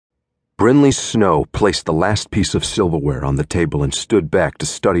Brinley Snow placed the last piece of silverware on the table and stood back to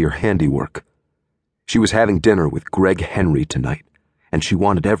study her handiwork. She was having dinner with Greg Henry tonight, and she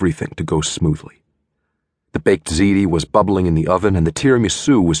wanted everything to go smoothly. The baked ziti was bubbling in the oven, and the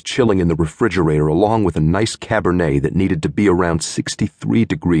tiramisu was chilling in the refrigerator along with a nice Cabernet that needed to be around 63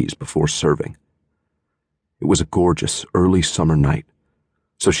 degrees before serving. It was a gorgeous early summer night,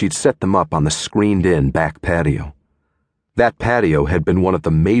 so she'd set them up on the screened-in back patio. That patio had been one of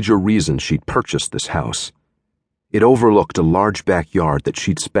the major reasons she'd purchased this house. It overlooked a large backyard that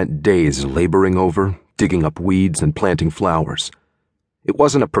she'd spent days laboring over, digging up weeds and planting flowers. It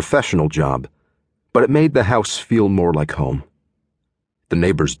wasn't a professional job, but it made the house feel more like home. The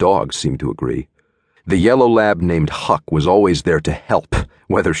neighbor's dog seemed to agree. The yellow lab named Huck was always there to help,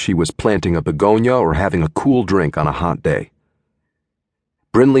 whether she was planting a begonia or having a cool drink on a hot day.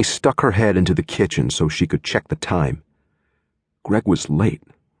 Brinley stuck her head into the kitchen so she could check the time. Greg was late,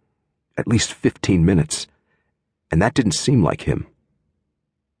 at least 15 minutes, and that didn't seem like him.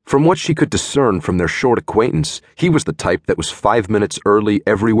 From what she could discern from their short acquaintance, he was the type that was 5 minutes early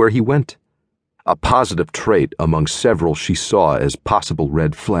everywhere he went, a positive trait among several she saw as possible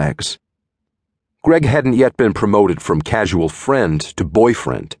red flags. Greg hadn't yet been promoted from casual friend to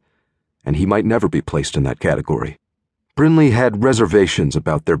boyfriend, and he might never be placed in that category. Brinley had reservations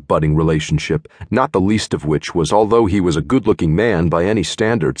about their budding relationship, not the least of which was although he was a good-looking man by any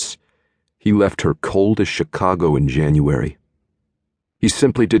standards, he left her cold as Chicago in January. He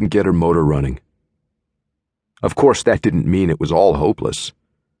simply didn't get her motor running. Of course, that didn't mean it was all hopeless.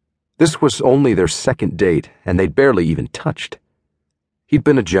 This was only their second date, and they'd barely even touched. He'd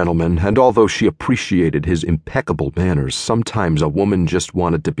been a gentleman, and although she appreciated his impeccable manners, sometimes a woman just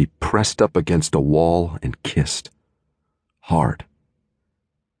wanted to be pressed up against a wall and kissed. Hard.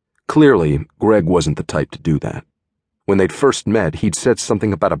 Clearly, Greg wasn't the type to do that. When they'd first met, he'd said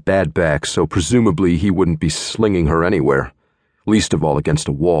something about a bad back, so presumably he wouldn't be slinging her anywhere, least of all against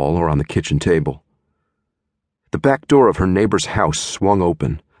a wall or on the kitchen table. The back door of her neighbor's house swung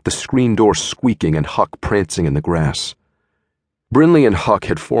open, the screen door squeaking and Huck prancing in the grass. Brinley and Huck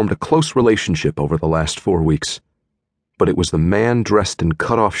had formed a close relationship over the last 4 weeks, but it was the man dressed in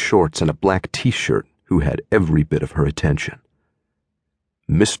cut-off shorts and a black t-shirt who had every bit of her attention.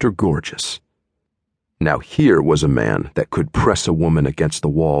 Mr. Gorgeous. Now here was a man that could press a woman against the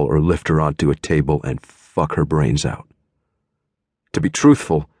wall or lift her onto a table and fuck her brains out. To be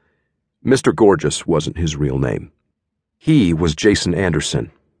truthful, Mr. Gorgeous wasn't his real name. He was Jason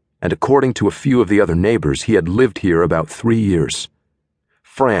Anderson, and according to a few of the other neighbors, he had lived here about 3 years.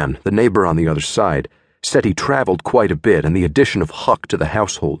 Fran, the neighbor on the other side, said he traveled quite a bit and the addition of Huck to the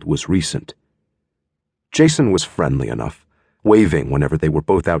household was recent. Jason was friendly enough, waving whenever they were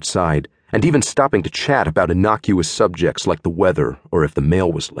both outside, and even stopping to chat about innocuous subjects like the weather or if the mail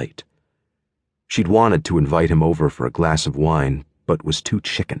was late. She'd wanted to invite him over for a glass of wine, but was too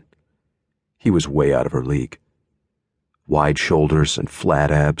chicken. He was way out of her league. Wide shoulders and flat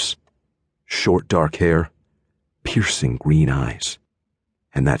abs, short dark hair, piercing green eyes,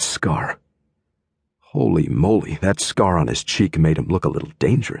 and that scar. Holy moly, that scar on his cheek made him look a little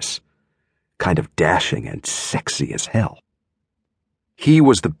dangerous. Kind of dashing and sexy as hell. He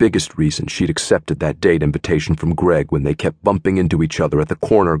was the biggest reason she'd accepted that date invitation from Greg when they kept bumping into each other at the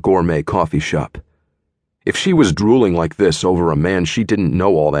corner gourmet coffee shop. If she was drooling like this over a man she didn't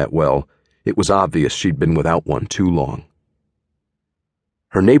know all that well, it was obvious she'd been without one too long.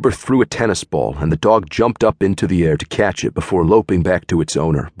 Her neighbor threw a tennis ball, and the dog jumped up into the air to catch it before loping back to its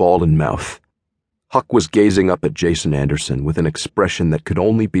owner, ball in mouth. Huck was gazing up at Jason Anderson with an expression that could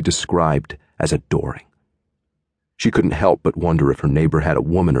only be described as adoring. She couldn't help but wonder if her neighbor had a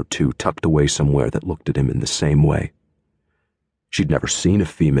woman or two tucked away somewhere that looked at him in the same way. She'd never seen a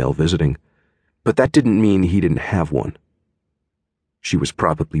female visiting, but that didn't mean he didn't have one. She was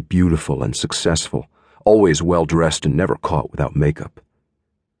probably beautiful and successful, always well-dressed and never caught without makeup.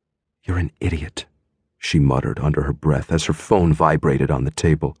 "You're an idiot," she muttered under her breath as her phone vibrated on the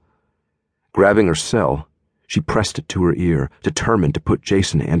table. Grabbing her cell, she pressed it to her ear, determined to put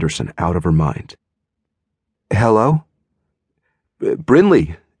Jason Anderson out of her mind. "Hello?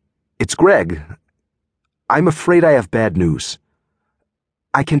 Brinley, it's Greg. I'm afraid I have bad news.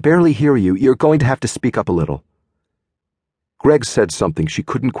 I can barely hear you. You're going to have to speak up a little." Greg said something she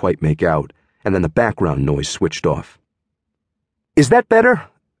couldn't quite make out, and then the background noise switched off. "Is that better?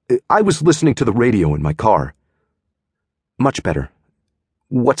 I was listening to the radio in my car." "Much better.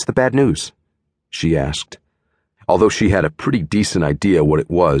 What's the bad news?" she asked, although she had a pretty decent idea what it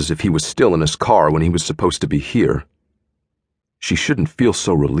was if he was still in his car when he was supposed to be here. She shouldn't feel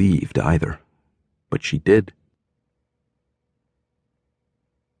so relieved either, but she did.